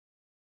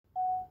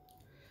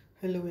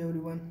Hello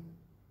everyone,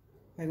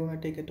 I'm gonna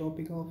take a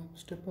topic of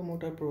stepper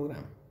motor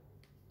program.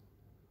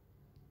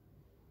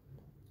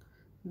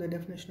 The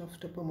definition of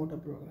stepper motor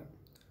program.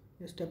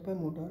 A stepper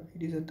motor,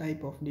 it is a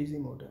type of DC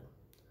motor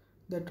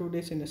that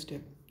rotates in a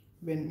step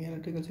when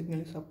electrical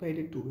signal is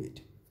applied to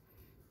it.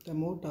 The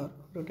motor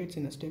rotates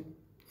in a step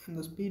and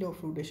the speed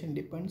of rotation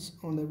depends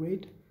on the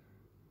rate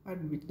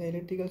at which the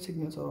electrical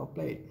signals are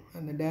applied,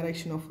 and the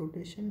direction of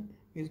rotation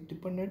is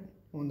dependent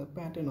on the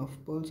pattern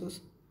of pulses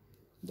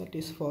that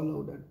is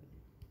followed.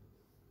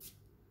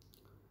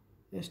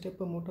 A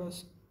stepper motor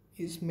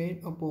is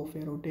made up of a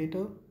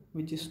rotator,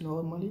 which is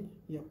normally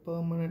a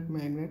permanent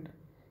magnet,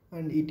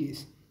 and it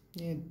is,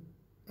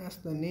 as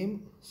the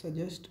name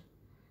suggests,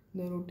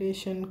 the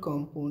rotation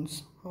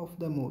components of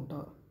the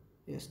motor.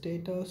 A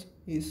stator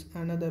is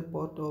another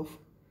part of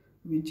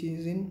which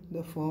is in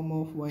the form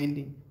of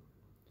winding.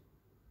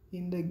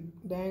 In the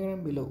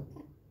diagram below,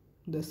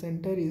 the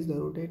center is the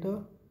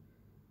rotator,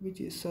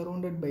 which is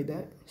surrounded by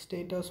the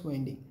stator's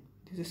winding.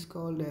 This is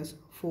called as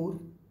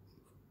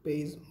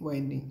four-phase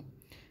winding.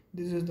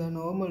 This is the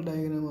normal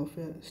diagram of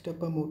a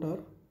stepper motor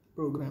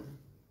program.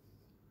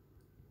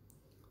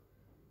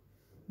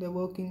 The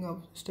working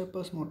of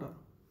stepper's motor.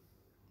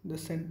 The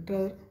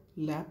center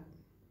lap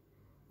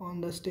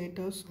on the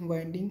stator's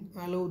winding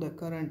allow the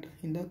current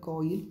in the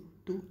coil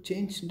to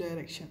change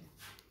direction.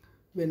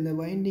 When the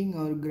winding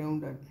are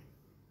grounded,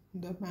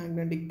 the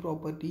magnetic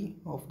property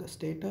of the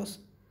stators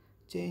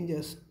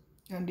changes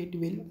and it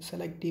will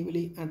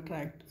selectively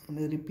attract and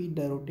repeat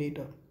the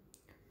rotator,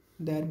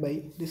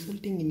 thereby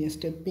resulting in a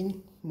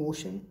stepping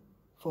motion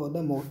for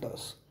the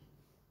motors.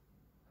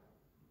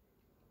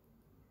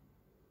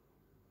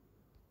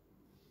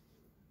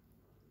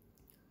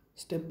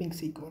 Stepping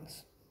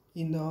sequence.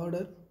 In the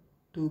order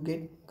to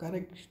get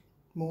correct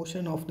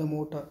motion of the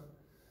motor,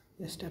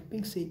 a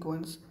stepping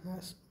sequence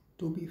has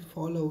to be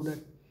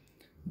followed.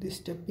 This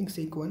stepping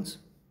sequence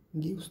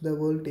gives the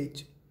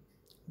voltage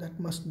that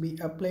must be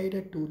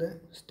applied to the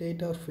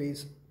stator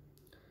phase.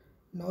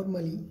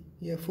 Normally,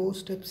 a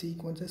 4-step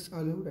sequence is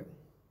allowed.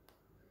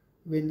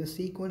 When the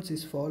sequence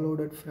is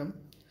followed from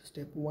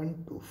step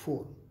 1 to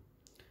 4,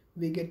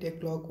 we get a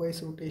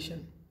clockwise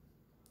rotation,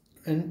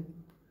 and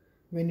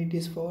when it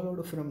is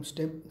followed from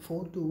step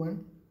 4 to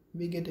 1,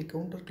 we get a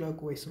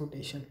counterclockwise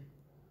rotation.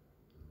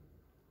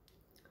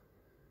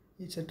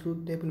 It's a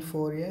truth table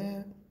for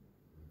a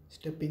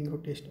stepping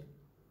rotation.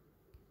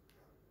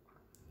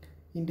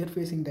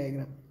 Interfacing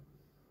diagram.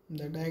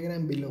 The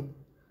diagram below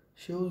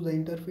shows the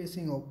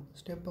interfacing of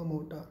stepper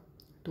motor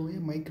to a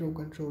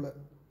microcontroller.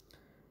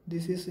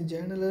 This is a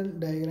general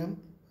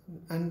diagram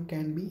and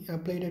can be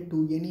applied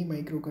to any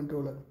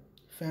microcontroller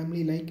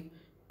family like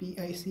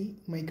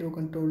PIC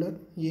microcontroller,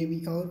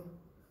 AVR,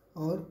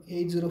 or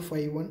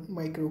 8051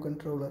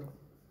 microcontroller.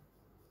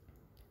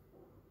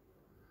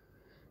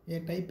 A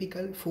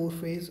typical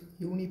 4-phase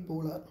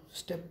unipolar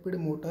stepped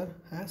motor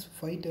has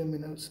 5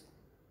 terminals.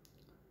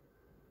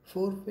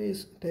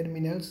 4-phase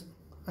terminals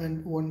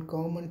and one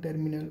common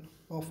terminal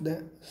of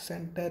the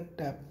center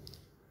tap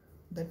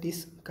that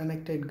is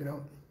connected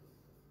ground.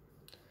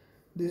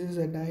 This is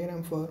a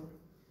diagram for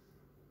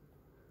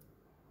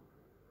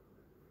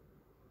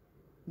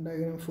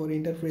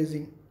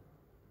interfacing.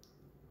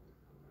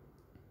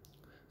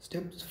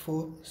 Steps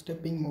for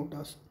stepping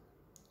motors.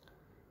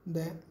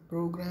 The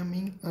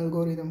programming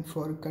algorithm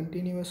for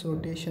continuous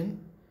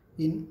rotation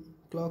in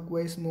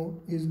clockwise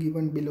mode is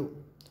given below.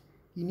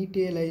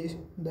 Initialize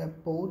the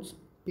ports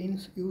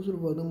pins used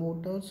for the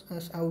motors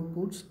as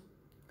outputs.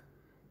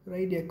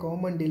 Write a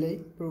common delay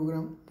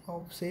program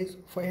of says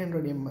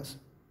 500 ms.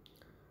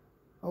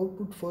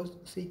 Output first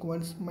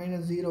sequence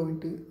 -0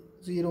 into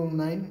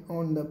 09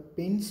 on the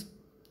pins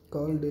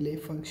called delay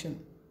function.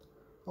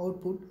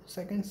 Output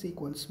second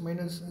sequence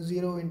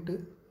 -0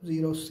 into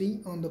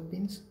 0C on the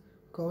pins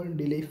called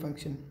delay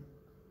function.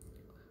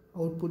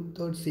 Output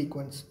third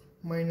sequence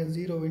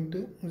 -0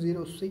 into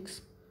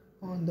 06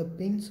 on the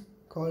pins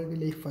called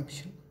delay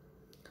function.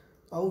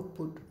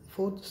 Output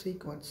fourth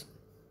sequence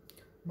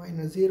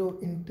 -0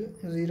 into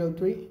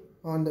 03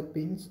 on the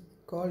pins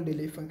called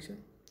delay function.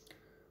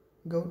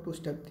 Go to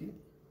step 3.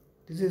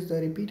 This is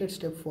the repeated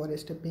step for a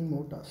stepping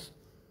motors.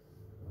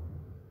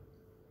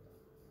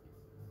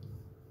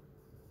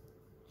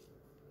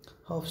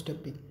 Half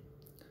stepping.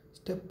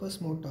 Steppers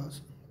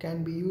motors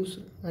can be used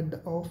at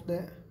the off the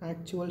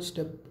actual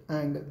step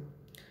angle.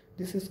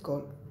 This is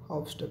called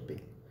half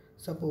stepping.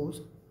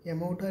 Suppose a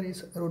motor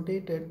is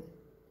rotated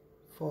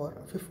for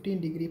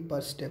 15 degrees per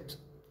steps,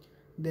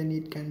 then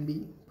it can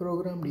be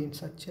programmed in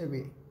such a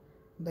way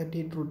that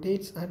it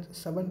rotates at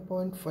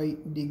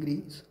 7.5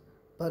 degrees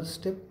per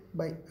step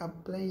by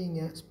applying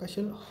a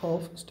special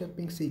half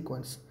stepping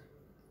sequence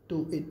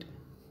to it.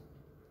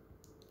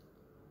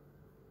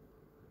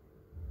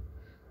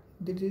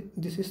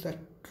 This is the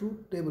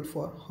truth table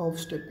for half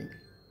stepping.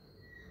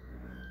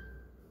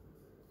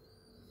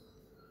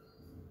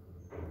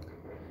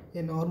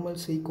 A normal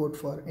C code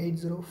for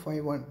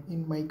 8051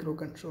 in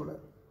microcontroller.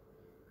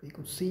 We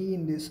could see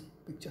in this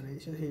picture.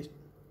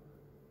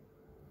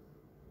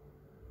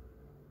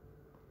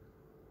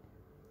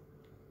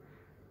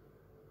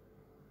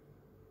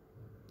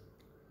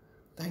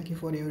 Thank you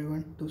for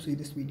everyone to see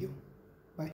this video.